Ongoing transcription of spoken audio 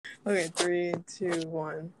Okay, 3, 2,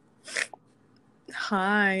 1.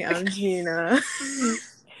 Hi, I'm Gina.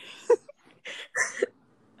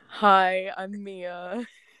 Hi, I'm Mia.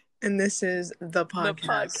 And this is The The Podcast.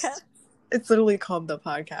 podcast. It's literally called The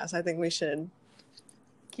Podcast. I think we should.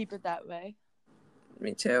 Keep it that way.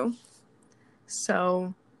 Me too.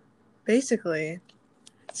 So, basically,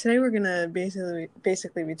 today we're gonna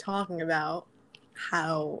basically be talking about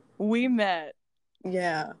how we met.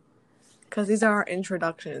 Yeah, because these are our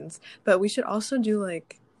introductions. But we should also do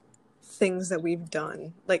like things that we've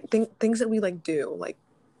done, like things that we like do, like.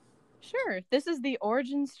 Sure, this is the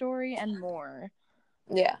origin story and more.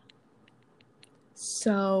 Yeah.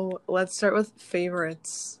 So let's start with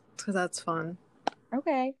favorites, because that's fun.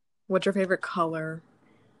 Okay. What's your favorite color?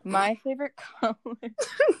 My favorite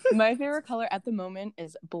color at the moment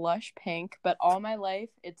is blush pink, but all my life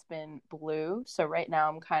it's been blue. So right now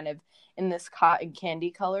I'm kind of in this cotton candy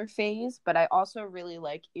color phase, but I also really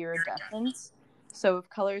like iridescence. So if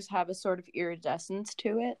colors have a sort of iridescence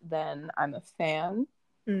to it, then I'm a fan.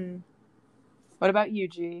 What about you,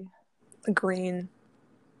 G? Green.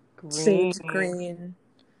 Green.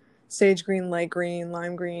 Sage green, light green,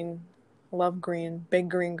 lime green. Love green. Big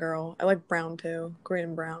green girl. I like brown too. Green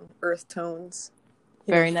and brown. Earth tones.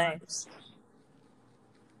 Very nice.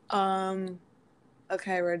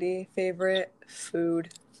 Okay, ready? Favorite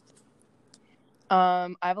food? I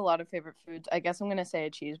have a lot of favorite foods. I guess I'm gonna say a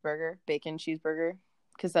cheeseburger, bacon cheeseburger,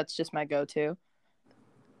 because that's just my go-to.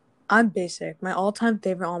 I'm basic. My all-time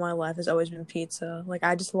favorite all my life has always been pizza. Like,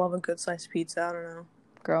 I just love a good sliced pizza. I don't know.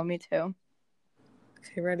 Girl, me too.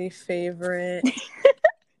 Okay, ready? Favorite.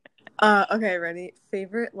 Okay, ready?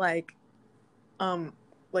 Favorite, like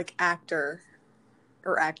actor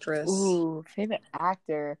or actress. Ooh, favorite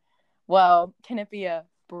actor. Well, can it be a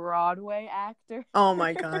Broadway actor? Oh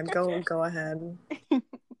my god, go ahead.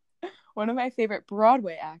 One of my favorite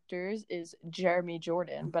Broadway actors is Jeremy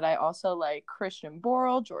Jordan, but I also like Christian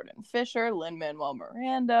Borle, Jordan Fisher, Lin-Manuel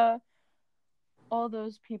Miranda, all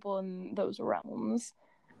those people in those realms.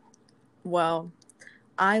 Well,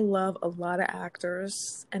 I love a lot of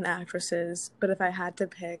actors and actresses, but if I had to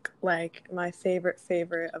pick, like, my favorite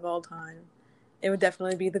of all time, it would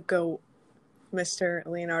definitely be the GOAT, Mr.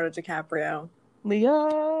 Leonardo DiCaprio.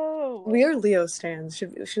 Leo! We are Leo stans.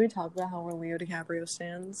 Should we talk about how we're Leo DiCaprio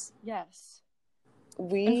stans? Yes.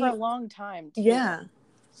 And for a long time, too. Yeah.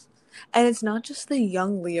 And it's not just the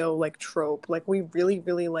young Leo, like, trope. Like, we really,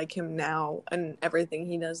 really like him now and everything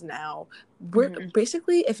he does now. We're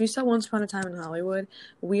basically, if you saw Once Upon a Time in Hollywood,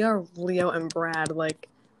 we are Leo and Brad, like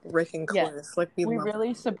Rick and Cliff. Yes. Like, we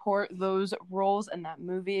really support those roles in that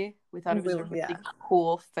movie. We thought it was a really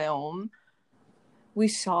cool film. We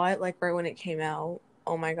saw it, like, right when it came out.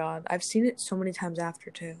 Oh my god. I've seen it so many times after,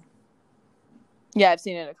 too. Yeah, I've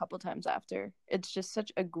seen it a couple times after. It's just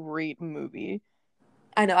such a great movie.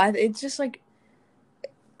 I know. It's just, like,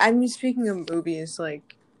 I mean, speaking of movies,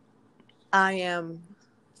 like, I am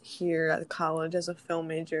here at college as a film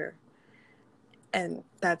major, and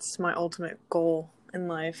that's my ultimate goal in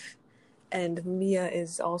life. And Mia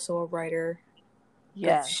is also a writer.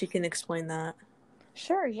 Yeah, she can explain that.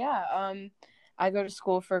 Sure, yeah. I go to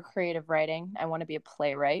school for creative writing. I want to be a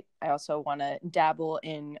playwright. I also want to dabble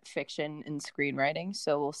in fiction and screenwriting,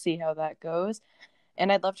 so we'll see how that goes.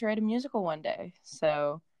 And I'd love to write a musical one day.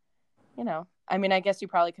 So, you know, I mean, I guess you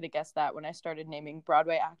probably could have guessed that when I started naming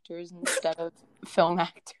Broadway actors instead of film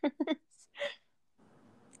actors.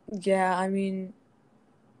 Yeah, I mean,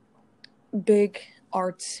 big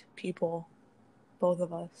arts people, both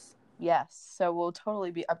of us. Yes, so we'll totally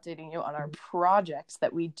be updating you on our projects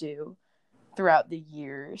that we do throughout the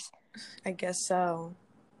years. I guess so.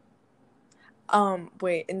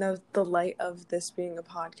 Wait, in the light of this being a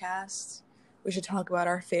podcast, we should talk about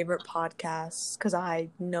our favorite podcasts, because I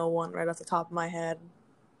know one right off the top of my head.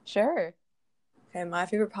 Sure. Okay, my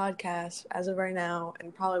favorite podcast, as of right now,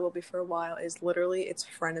 and probably will be for a while, is literally It's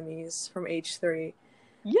Frenemies from H3.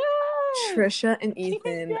 Yeah! Trisha and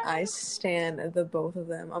Ethan, yes! I stan the both of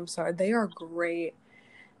them. I'm sorry, they are great.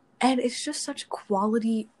 And it's just such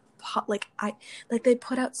quality they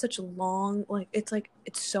put out such long, like,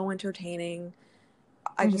 it's so entertaining.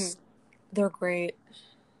 They're great.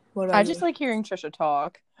 What about I just like hearing Trisha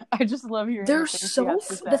talk. I just love hearing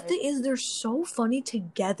the thing is, they're so funny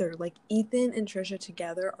together. Like, Ethan and Trisha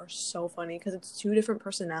together are so funny because it's two different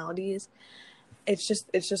personalities. It's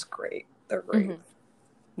just great. They're great.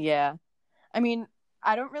 Yeah. I mean,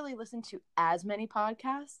 I don't really listen to as many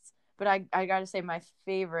podcasts, but I gotta say my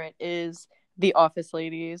favorite is The Office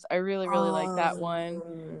Ladies. I really, really like that one.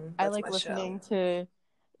 I like listening to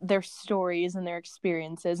their stories and their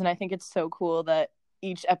experiences, and I think it's so cool that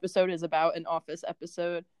each episode is about an Office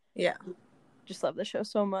episode. Yeah. Just love the show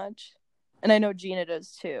so much. And I know Gina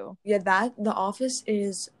does too. Yeah, The Office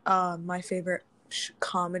is my favorite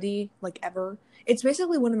comedy, like, ever. It's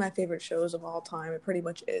basically one of my favorite shows of all time. It pretty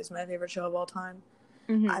much is my favorite show of all time.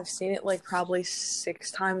 Mm-hmm. I've seen it, like, probably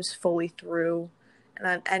 6 times fully through. And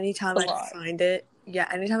then anytime I can find it,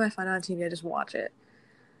 anytime I find it on TV, I just watch it.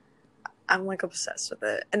 I'm, like, obsessed with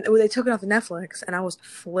it. And they took it off Netflix, and I was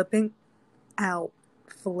flipping out.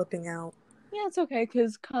 Yeah, it's okay,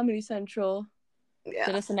 because Comedy Central did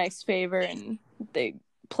Yeah. us a nice favor, and they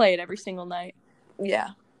play it every single night. Yeah,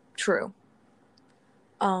 true.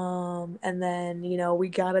 And then, we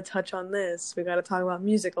gotta touch on this. We gotta talk about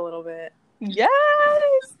music a little bit. Yes!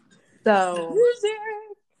 So, music!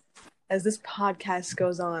 as this podcast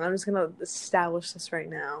goes on, I'm just gonna establish this right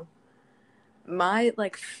now. My,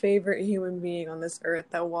 like, favorite human being on this earth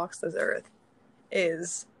that walks this earth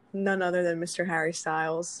is none other than Mr. Harry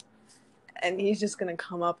Styles. And he's just gonna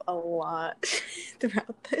come up a lot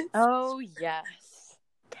throughout this. Oh, yes.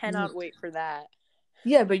 Cannot wait for that.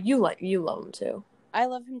 Yeah, but you love him too. I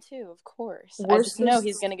love him too, of course. I just know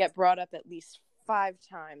he's gonna get brought up at least 5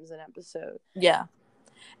 times an episode. Yeah.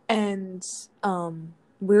 And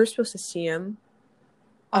we were supposed to see him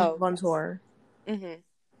on tour.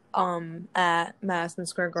 Mm-hmm. At Madison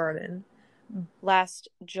Square Garden last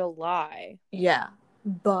July. Yeah,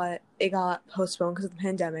 but it got postponed because of the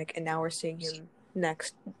pandemic, and now we're seeing him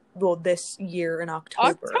this year in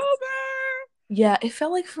October. Yeah, it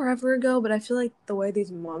felt like forever ago, but I feel like the way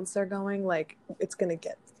these months are going, like, it's gonna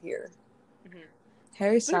get here. Mm-hmm.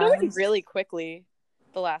 Harry Styles. We're going really quickly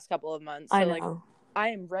the last couple of months. So, I know. I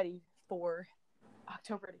am ready for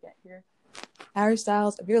October to get here. Harry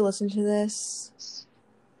Styles, if you're listening to this,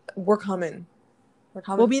 we're coming.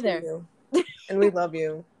 We'll be there. You. And we love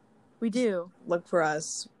you. We do. Look for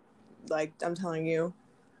us. Like, I'm telling you.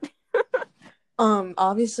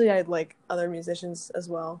 Obviously, I'd like other musicians as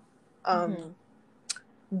well.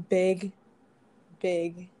 Big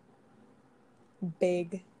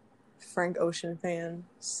Frank Ocean fan.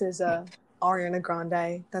 SZA, Ariana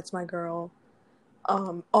Grande. That's my girl.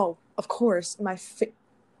 Of course, my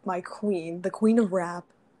queen, the queen of rap,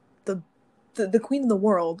 the queen of the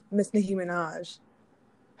world, Miss Nicki Minaj.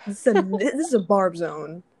 This is a Barb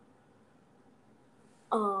zone.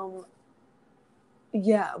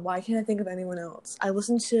 Yeah, why can't I think of anyone else? I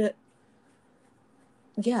listen to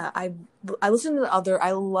I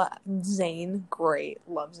love Zayn. Great.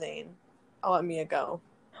 Love Zayn. I'll let Mia go.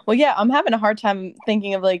 Well, yeah, I'm having a hard time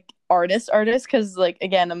thinking of, like, artists, because, like,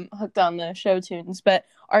 again, I'm hooked on the show tunes, but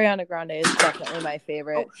Ariana Grande is definitely my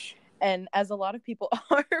favorite. And as a lot of people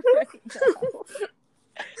are right now,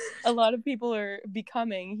 a lot of people are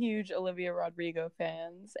becoming huge Olivia Rodrigo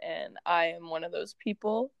fans, and I am one of those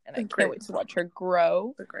people, and I can't wait to watch her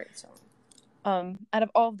grow. It's a great song. Out of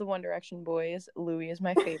all of the One Direction boys, Louis is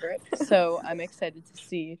my favorite, so I'm excited to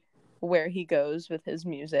see where he goes with his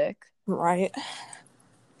music. Right.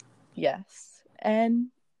 Yes. And,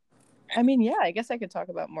 I mean, yeah, I guess I could talk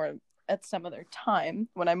about more at some other time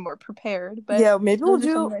when I'm more prepared, but... Yeah, maybe we'll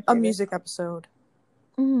do a music episode.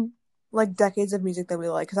 Mm-hmm. Like, decades of music that we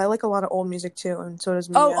like, because I like a lot of old music, too, and so does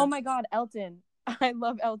Mia. Oh my god, Elton. I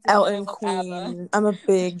love Elton. Elton, Queen. ABBA. I'm a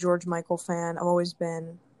big George Michael fan. I've always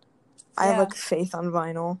been. I have, like, Faith on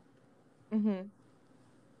vinyl. Mm-hmm.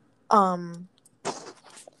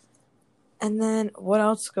 And then, what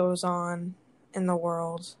else goes on in the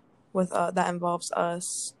world with that involves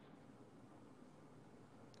us?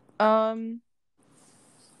 I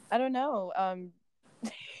don't know.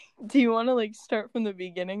 Do you want to, like, start from the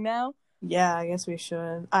beginning now? Yeah, I guess we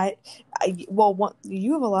should.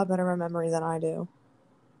 You have a lot better memory than I do.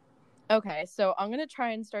 Okay, so I'm gonna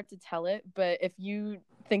try and start to tell it, but if you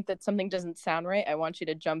think that something doesn't sound right, I want you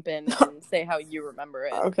to jump in and say how you remember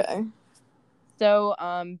it. Okay. So,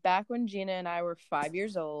 back when Gina and I were 5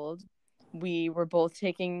 years old, we were both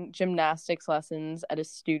taking gymnastics lessons at a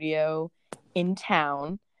studio in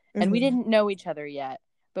town, and we didn't know each other yet,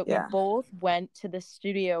 but we both went to the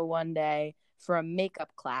studio one day for a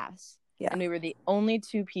makeup class, and we were the only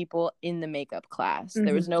 2 people in the makeup class.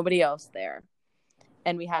 There was nobody else there.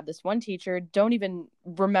 And we had this one teacher, don't even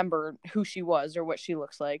remember who she was or what she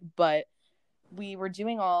looks like, but we were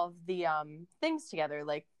doing all of the things together,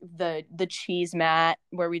 like the cheese mat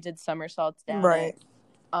where we did somersaults down it,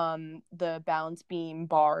 the balance beam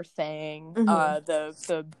bar thing,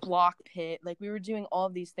 the block pit. Like, we were doing all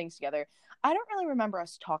of these things together. I don't really remember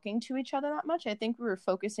us talking to each other that much. I think we were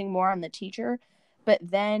focusing more on the teacher. But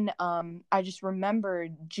then I just remember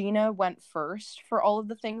Gina went first for all of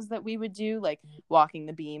the things that we would do, like walking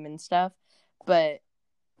the beam and stuff. But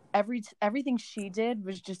everything she did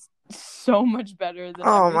was just so much better than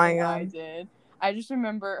Oh my everything I God. did. I just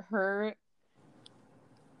remember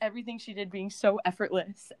everything she did being so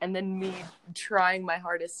effortless, and then me trying my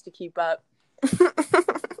hardest to keep up.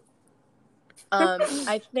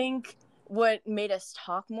 I think what made us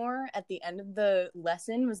talk more at the end of the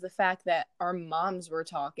lesson was the fact that our moms were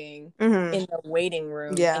talking Mm-hmm. in the waiting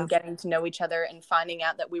room Yeah. and getting to know each other and finding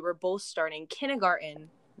out that we were both starting kindergarten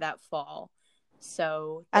that fall.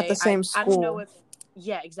 So At the same I don't know school. if,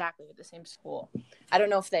 yeah, exactly, at the same school. I don't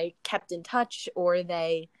know if they kept in touch or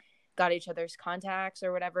they got each other's contacts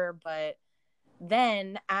or whatever, but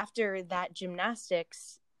then after that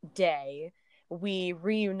gymnastics day, we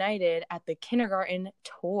reunited at the kindergarten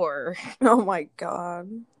tour. Oh my God.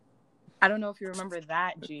 I don't know if you remember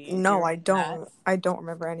that, G. No, I don't. I don't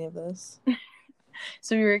remember any of this.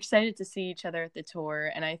 So we were excited to see each other at the tour,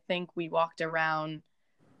 and I think we walked around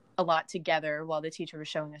a lot together while the teacher was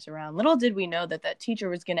showing us around. Little did we know that teacher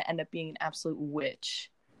was going to end up being an absolute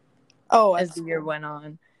witch as the year went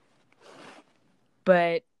on.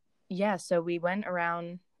 But yeah, so we went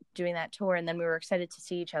around doing that tour, and then we were excited to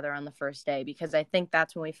see each other on the first day because I think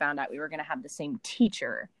that's when we found out we were going to have the same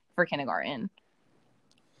teacher for kindergarten.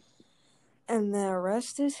 And the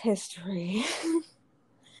rest is history.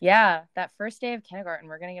 Yeah, that first day of kindergarten,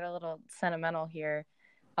 we're going to get a little sentimental here.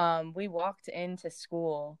 We walked into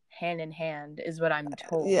school hand in hand, is what I'm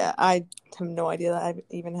told. Yeah, I have no idea that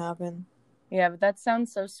even happened. Yeah, but that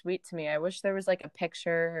sounds so sweet to me. I wish there was like a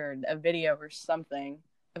picture or a video or something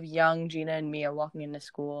of young Gina and Mia walking into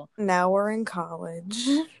school. Now we're in college.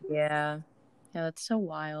 Yeah. Yeah, that's so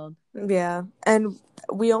wild. Yeah, and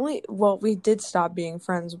we did stop being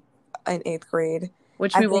friends in 8th grade.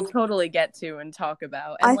 Which we will totally get to and talk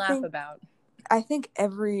about and laugh about. I think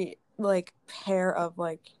every, like, pair of,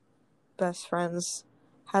 like, best friends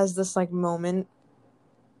has this, like, moment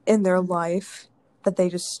in their life that they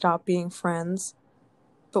just stop being friends.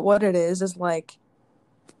 But what it is, like,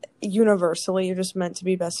 universally, you're just meant to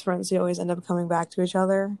be best friends. You always end up coming back to each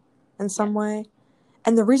other in some way.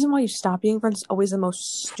 And the reason why you stop being friends is always the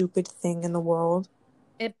most stupid thing in the world.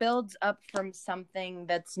 It builds up from something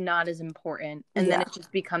that's not as important, and then it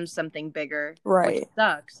just becomes something bigger. Right. Which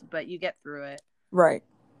sucks, but you get through it. Right.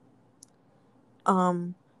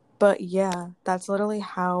 But yeah, that's literally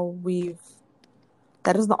how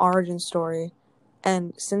that is the origin story.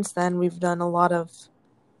 And since then, we've done a lot of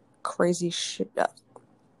crazy shit.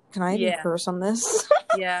 Can I even curse on this?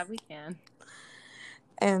 Yeah, we can.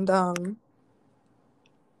 And,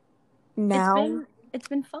 now... It's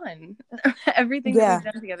been fun. Everything that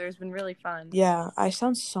we've done together has been really fun. Yeah, I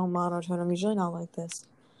sound so monotone. I'm usually not like this.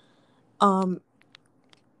 And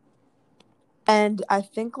I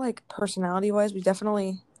think, like, personality-wise, we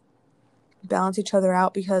definitely balance each other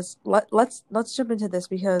out because let's jump into this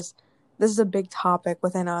because this is a big topic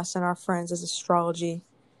within us and our friends is astrology.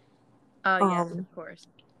 Yes, of course.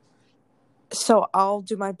 So I'll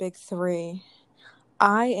do my big 3.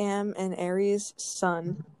 I am an Aries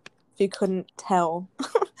sun, if you couldn't tell.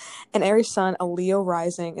 An Aries sun, a Leo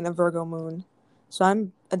rising, and a Virgo moon. So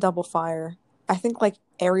I'm a double fire. I think, like,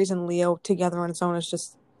 Aries and Leo together on its own is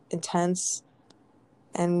just intense.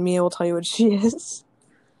 And Mia will tell you what she is.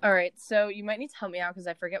 All right, so you might need to help me out because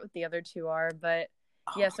I forget what the other two are, but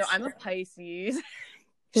yeah, so I'm a Pisces.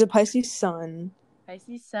 She's a Pisces sun.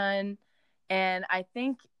 Pisces sun, and I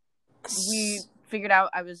think we figured out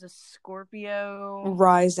I was a Scorpio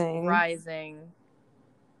rising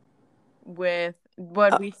with,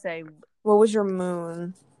 what'd we say? What was your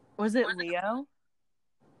moon? Was it Leo?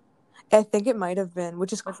 I think it might have been,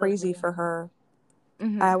 which is crazy for her.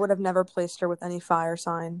 Mm-hmm. I would have never placed her with any fire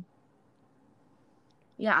sign.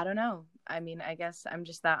 Yeah, I don't know. I mean, I guess I'm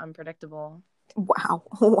just that unpredictable. Wow.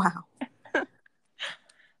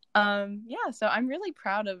 Yeah, so I'm really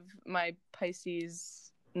proud of my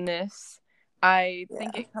Pisces-ness. I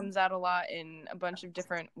think it comes out a lot in a bunch of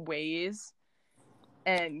different ways.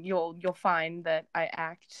 And you'll find that I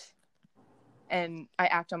act on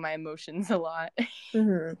my emotions a lot.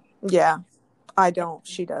 Mm-hmm. Yeah. I don't.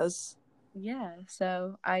 She does. Yeah,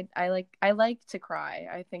 so I like to cry.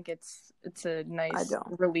 I think it's a nice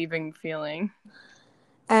relieving feeling.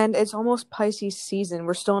 And it's almost Pisces season.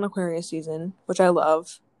 We're still in Aquarius season, which I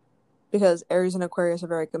love because Aries and Aquarius are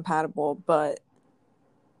very compatible, but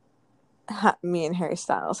me and Harry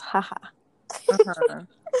Styles, haha.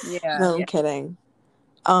 Yeah. No, I'm kidding.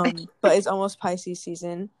 But it's almost Pisces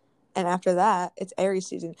season, and after that, it's Aries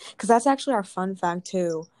season. Because that's actually our fun fact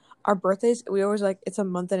too. Our birthdays, we always it's a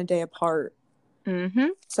month and a day apart. Mm-hmm.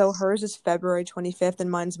 So hers is February 25th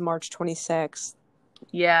and mine's March 26th.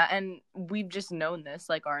 Yeah, and we've just known this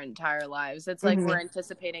like our entire lives. It's like we're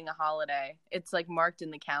anticipating a holiday. It's like marked in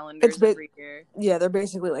the calendars every year. Yeah, they're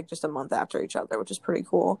basically like just a month after each other, which is pretty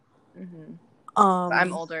cool. Mm-hmm.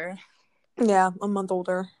 I'm older. Yeah, a month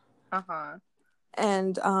older. Uh-huh.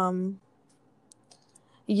 And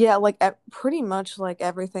yeah, like pretty much like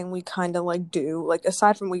everything we kind of like do, like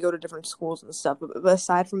aside from we go to different schools and stuff, but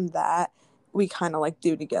aside from that, we kind of like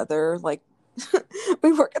do together. Like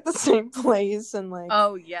we work at the same place, and like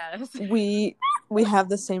oh yes, we have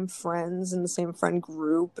the same friends and the same friend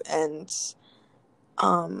group, and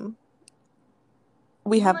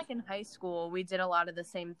we even have like in high school, we did a lot of the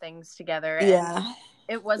same things together. Yeah. And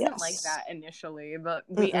it wasn't Yes. like that initially, but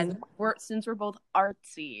since we're both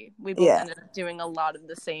artsy, we both ended up doing a lot of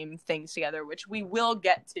the same things together, which we will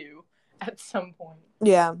get to at some point.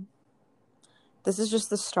 Yeah. This is just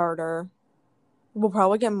the starter. We'll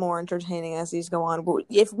probably get more entertaining as these go on.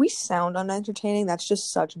 If we sound unentertaining, that's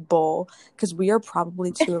just such bull, because we are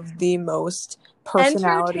probably two of the most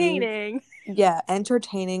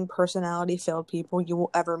entertaining personality-filled people you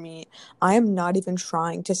will ever meet. I am not even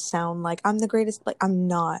trying to sound like I'm the greatest. Like, I'm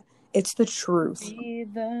not. It's the truth.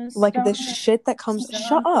 Like, the shit that comes...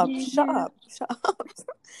 Shut up.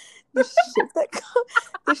 The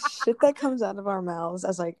shit that comes out of our mouths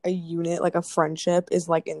as like a unit, like a friendship, is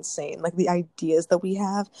like insane. Like the ideas that we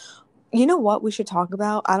have. You know what we should talk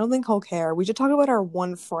about? I don't think he'll care. We should talk about our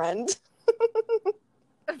one friend.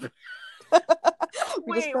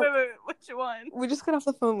 Wait, which one? We just got off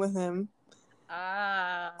the phone with him.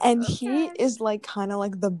 And okay. He is like kind of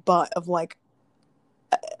like the butt of like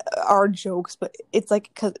our jokes, but it's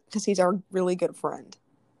like because he's our really good friend.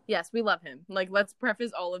 Yes, we love him. Like, let's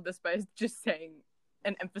preface all of this by just saying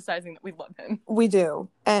and emphasizing that we love him. We do.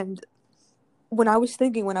 And when I was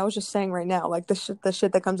just saying right now, like the shit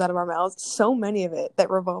that comes out of our mouths, so many of it that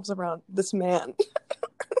revolves around this man.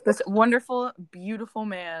 This wonderful, beautiful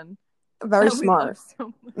man. Very smart.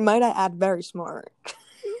 So might I add, very smart.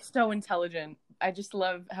 So intelligent. I just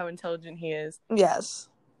love how intelligent he is. Yes.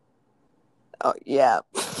 Oh, yeah.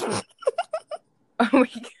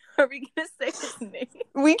 Are we gonna say his name?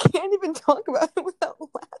 We can't even talk about it without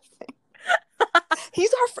laughing.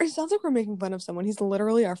 He's our friend. It sounds like we're making fun of someone. He's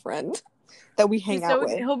literally our friend that we hang out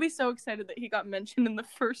with. He'll be so excited that he got mentioned in the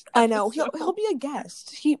first episode. I know. He'll be a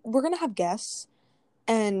guest. We're gonna have guests,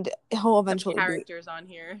 and he'll eventually some characters on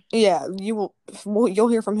here. Yeah, you will. You'll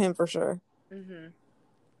hear from him for sure.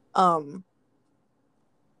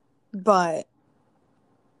 But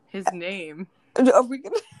his name. Are we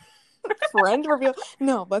gonna friend reveal?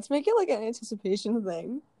 No, let's make it like an anticipation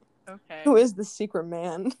thing. Okay. Who is the secret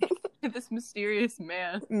man? This mysterious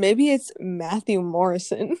man. Maybe it's Matthew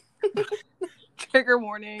Morrison. Trigger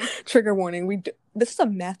warning. Trigger warning. This is a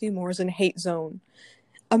Matthew Morrison hate zone.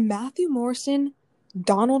 A Matthew Morrison,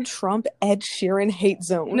 Donald Trump, Ed Sheeran hate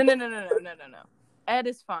zone. No. Ed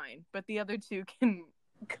is fine, but the other two can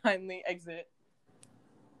kindly exit.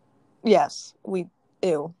 Yes,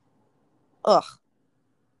 ew. Ugh.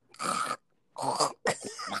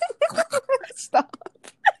 Stop.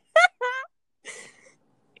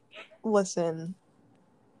 Listen.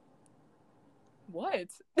 What?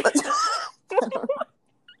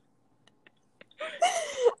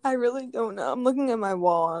 I really don't know. I'm looking at my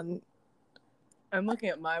wall. I'm looking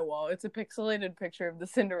at my wall. It's a pixelated picture of the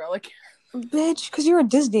Cinderella character. Bitch, because you're a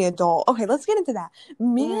Disney adult. Okay, let's get into that.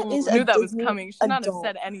 Mia is I knew that was coming. She should not have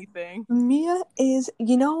said anything. Mia is,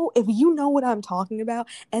 if you know what I'm talking about,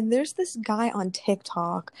 and there's this guy on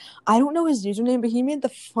TikTok. I don't know his username, but he made the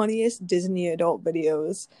funniest Disney adult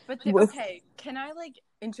videos. But okay, can I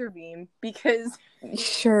intervene? Because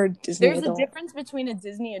sure, Disney there's adult. A difference between a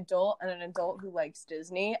Disney adult and an adult who likes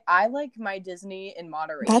Disney. I like my Disney in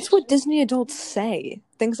moderation. That's what Disney adults say.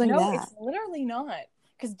 Things like that. No, it's literally not.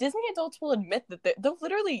 Because Disney adults will admit that they'll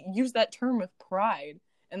literally use that term with pride,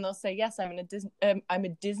 and they'll say, "Yes, I'm a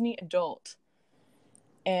Disney adult,"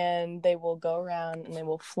 and they will go around and they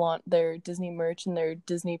will flaunt their Disney merch and their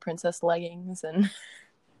Disney princess leggings. And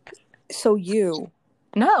so you?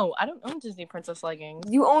 No, I don't own Disney princess leggings.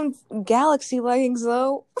 You own Galaxy leggings,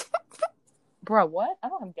 though. Bro, what? I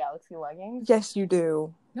don't have Galaxy leggings. Yes, you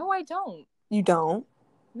do. No, I don't. You don't?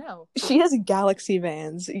 No. She has Galaxy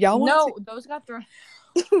Vans. Y'all those got thrown.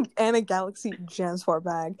 And a Galaxy JanSport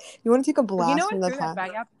bag. You want to take a blast from the past? That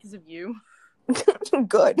bag out because of you.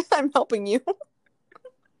 Good. I'm helping you.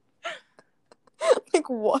 Like,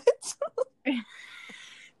 what?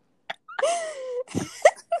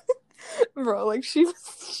 Bro, like, she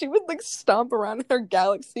would, like, stomp around in her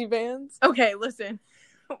Galaxy Vans. Okay, listen.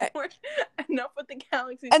 Enough with the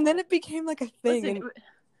Galaxy. And then it became, like, a thing. Listen, and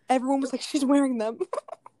everyone was like, she's wearing them.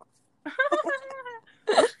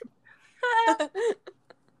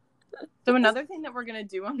 So another thing that we're going to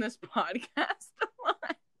do on this podcast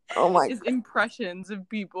Oh my is impressions of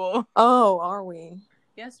people. Oh, are we?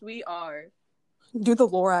 Yes, we are. Do the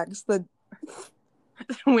Lorax.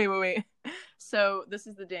 Wait. So this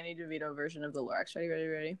is the Danny DeVito version of the Lorax.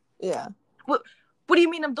 Ready? Yeah. What do you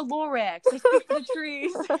mean of the Lorax? I speak for the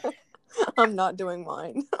trees. I'm not doing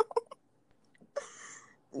mine.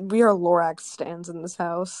 We are Lorax stands in this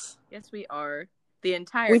house. Yes, we are. The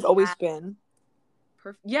entire We've always been.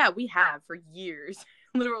 Yeah, we have for years.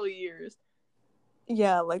 Literally years.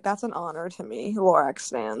 Yeah, like that's an honor to me. Lorax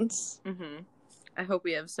stands. I hope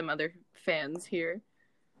we have some other fans here.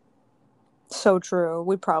 So true.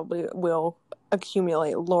 We probably will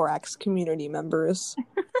accumulate Lorax community members.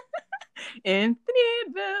 In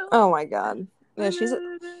Fayetteville. Oh my god. Yeah, she's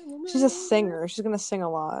a singer. She's gonna sing a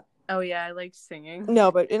lot. Oh yeah, I like singing.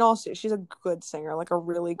 No, but in all seriousness, she's a good singer, like a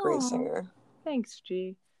really great singer. Thanks,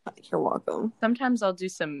 G. You're welcome. Sometimes I'll do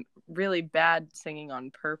some really bad singing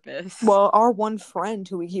on purpose. Well, our one friend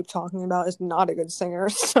who we keep talking about is not a good singer,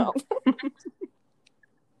 so I'm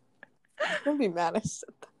gonna be mad at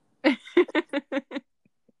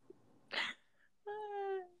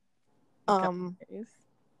that.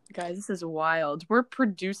 Guys, this is wild. We're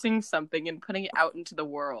producing something and putting it out into the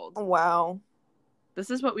world. Wow. This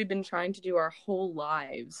is what we've been trying to do our whole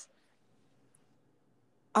lives.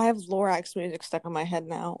 I have Lorax music stuck in my head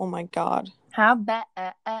now. Oh my god. How bad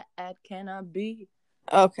can I be?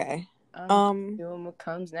 Okay. Doing what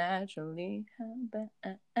comes naturally. How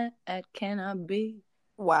bad can I be?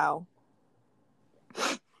 Wow.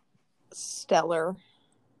 Stellar.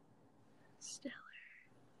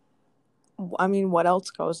 I mean, what else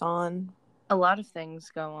goes on? A lot of things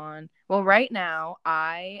go on. Well, right now,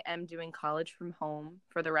 I am doing college from home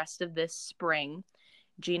for the rest of this spring.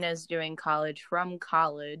 Gina's doing college from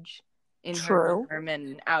college in her dorm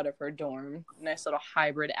and out of her dorm. Nice little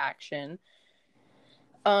hybrid action.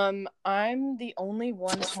 I'm the only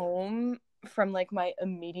one home from like my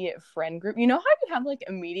immediate friend group. You know how you have like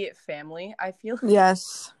immediate family?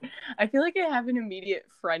 Yes. I feel like I have an immediate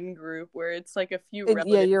friend group where it's like a few relatives.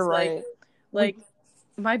 Yeah, you're right. Like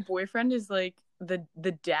my boyfriend is like the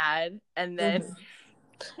dad, and then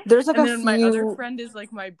there's like my other friend is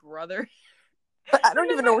like my brother. But I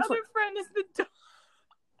don't even know. My other friend is the dog.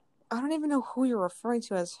 I don't even know who you're referring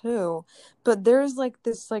to as who, but there's like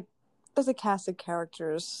this like there's a cast of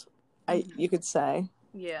characters. You could say.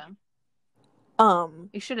 Yeah.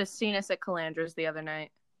 You should have seen us at Calandra's the other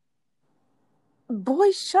night.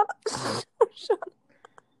 Boy, shut up. Shut up.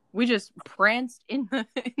 We just pranced in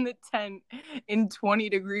the tent in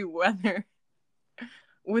 20-degree weather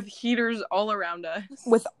with heaters all around us.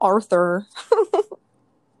 With Arthur.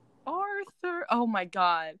 Arthur. Oh my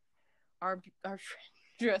god. Our friend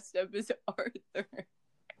dressed up as Arthur.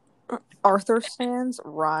 Arthur stands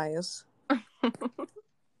rise. I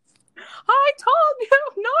told you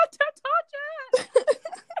not to touch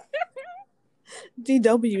it.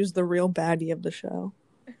 DW is the real baddie of the show.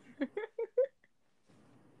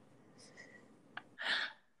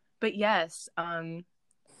 But yes,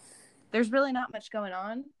 there's really not much going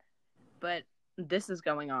on, but this is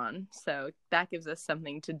going on, so that gives us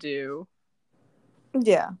something to do.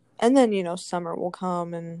 Yeah, and then, summer will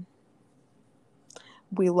come, and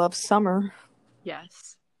we love summer.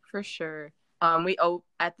 Yes, for sure.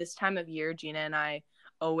 At this time of year, Gina and I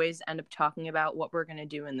always end up talking about what we're going to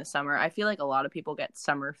do in the summer. I feel like a lot of people get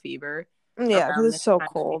summer fever. Yeah, because it's so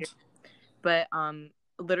cold. But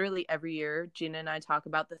literally every year, Gina and I talk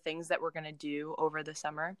about the things that we're going to do over the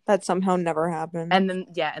summer. That somehow never happen. And then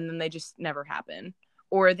they just never happen.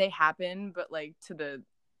 Or they happen, but like to the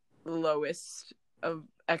lowest of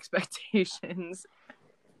expectations.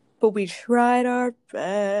 But we tried our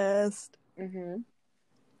best.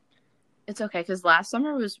 It's okay, because last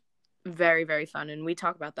summer was very, very fun, and we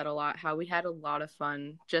talk about that a lot, how we had a lot of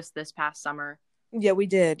fun just this past summer. Yeah, we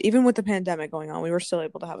did. Even with the pandemic going on, we were still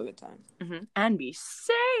able to have a good time. And be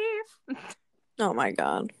safe. Oh my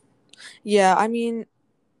god. Yeah, I mean,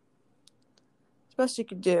 it's best you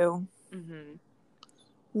could do.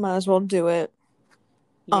 Might as well do it.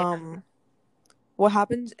 Yeah.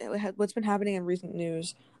 What's been happening in recent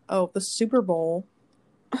news? Oh, the Super Bowl.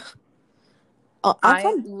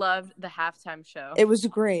 I loved the halftime show. It was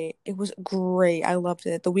great. I loved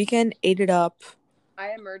it. The Weeknd ate it up.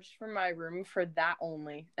 I emerged from my room for that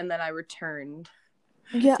only, and then I returned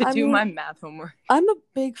to do my math homework. I'm a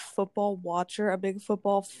big football watcher, a big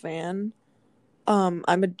football fan. I'm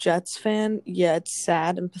a Jets fan. Yeah, it's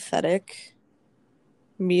sad and pathetic.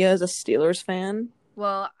 Mia is a Steelers fan.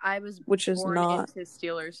 Well, I was born into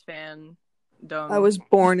Steelers fandom. I was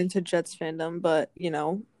born into Jets fandom, but,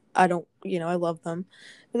 I don't, I love them.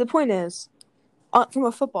 But the point is, from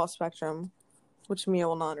a football spectrum, which Mia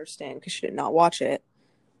will not understand because she did not watch it,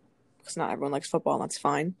 because not everyone likes football, and that's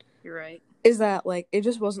fine. You're right. Is that, like, it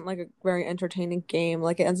just wasn't, like, a very entertaining game.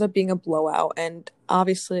 Like, it ends up being a blowout, and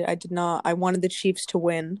obviously I wanted the Chiefs to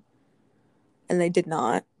win, and they did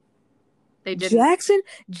not. They didn't.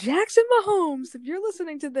 Jackson Mahomes, if you're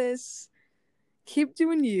listening to this, keep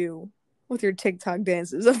doing you with your TikTok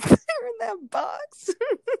dances up there in that box.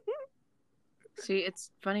 See, it's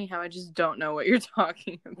funny how I just don't know what you're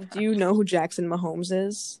talking about. Do you know who Jackson Mahomes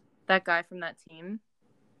is? That guy from that team?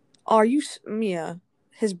 Are you, Mia?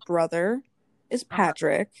 His brother is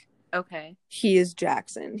Patrick. Okay. He is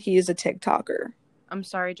Jackson. He is a TikToker. I'm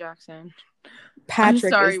sorry, Jackson. Patrick I'm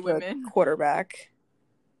sorry, is women. the quarterback.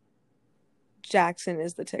 Jackson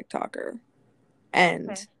is the TikToker. And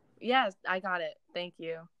okay. Yes, I got it. Thank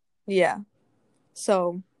you. Yeah.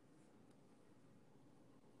 So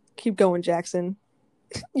keep going, Jackson.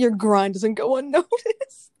 Your grind doesn't go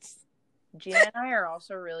unnoticed. Gina and I are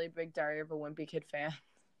also really big Diary of a Wimpy Kid fans.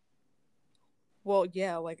 Well,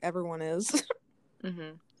 yeah, like everyone is.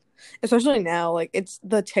 Mm-hmm. Especially now, like, it's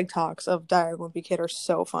the TikToks of Diary of a Wimpy Kid are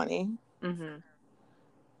so funny. Mm-hmm.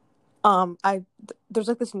 There's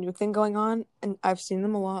like this new thing going on, and I've seen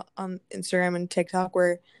them a lot on Instagram and TikTok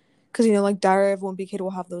where, because like Diary of a Wimpy Kid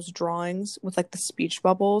will have those drawings with like the speech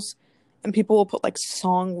bubbles, and people will put like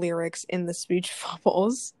song lyrics in the speech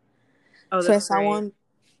bubbles. Oh, that's so I saw great. one.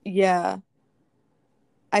 Yeah.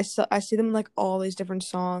 I see them like all these different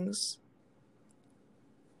songs.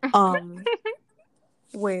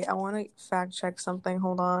 Wait, I want to fact check something.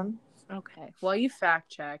 Hold on. Okay. While you fact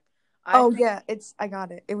check, yeah, I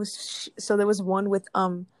got it. It was so there was one with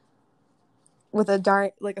a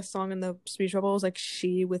like a song in the speech bubble was like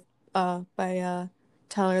 "She" with by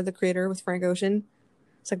Tyler the Creator with Frank Ocean.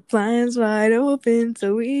 It's like blinds wide open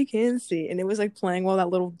so we can see, and it was like playing while that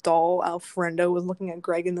little doll Alfredo was looking at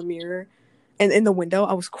Greg in the mirror, and in the window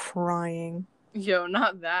I was crying. Yo,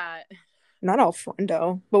 not that. Not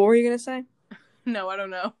Alfredo, but what were you gonna say? No, I don't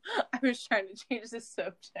know. I was trying to change the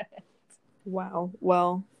subject. Wow.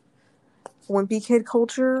 Well, Wimpy Kid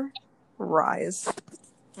culture, rise.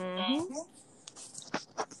 Mm-hmm.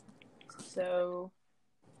 So,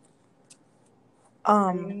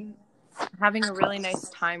 I'm having a really nice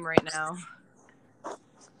time right now.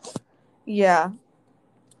 Yeah.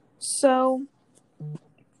 So,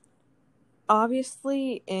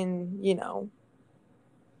 obviously, in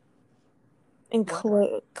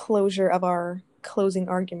closure of our closing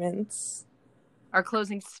arguments, our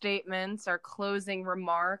closing statements, our closing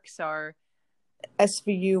remarks, our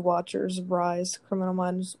SVU watchers rise, Criminal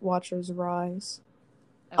Minds watchers rise.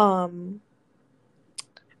 Bridgerton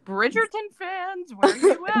fans, where are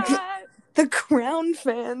you at? The Crown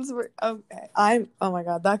fans were okay. Oh my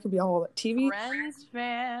god, that could be a whole Friends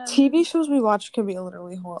fans. TV shows we watch can be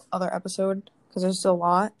literally a whole other episode because there's a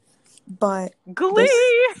lot. But Glee.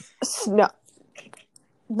 No,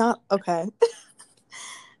 not okay.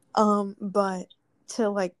 But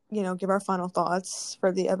to give our final thoughts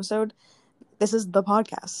for the episode, this is the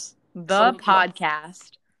podcast. The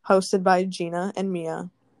podcast. Hosted by Gina and Mia.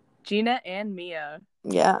 Gina and Mia.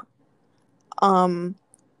 Yeah.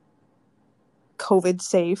 COVID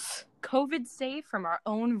safe. COVID safe from our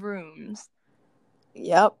own rooms.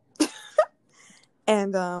 Yep.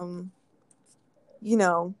 And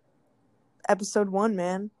episode 1,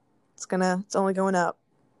 man. It's only going up.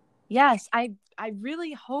 Yes, I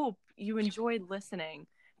really hope you enjoyed listening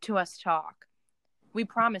to us talk. We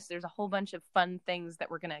promise there's a whole bunch of fun things that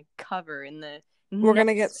we're going to cover in the We're going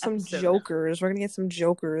to get some episode. jokers. We're going to get some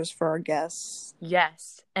jokers for our guests.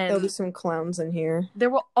 Yes. And there'll be some clowns in here. There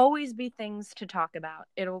will always be things to talk about.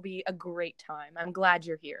 It'll be a great time. I'm glad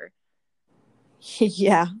you're here.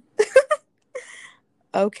 Yeah.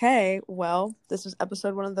 Okay. Well, this was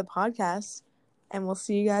episode 1 of the podcast. And we'll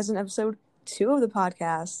see you guys in episode 2 of the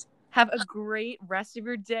podcast. Have a great rest of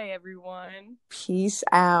your day, everyone. Peace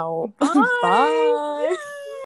out. Bye. Bye.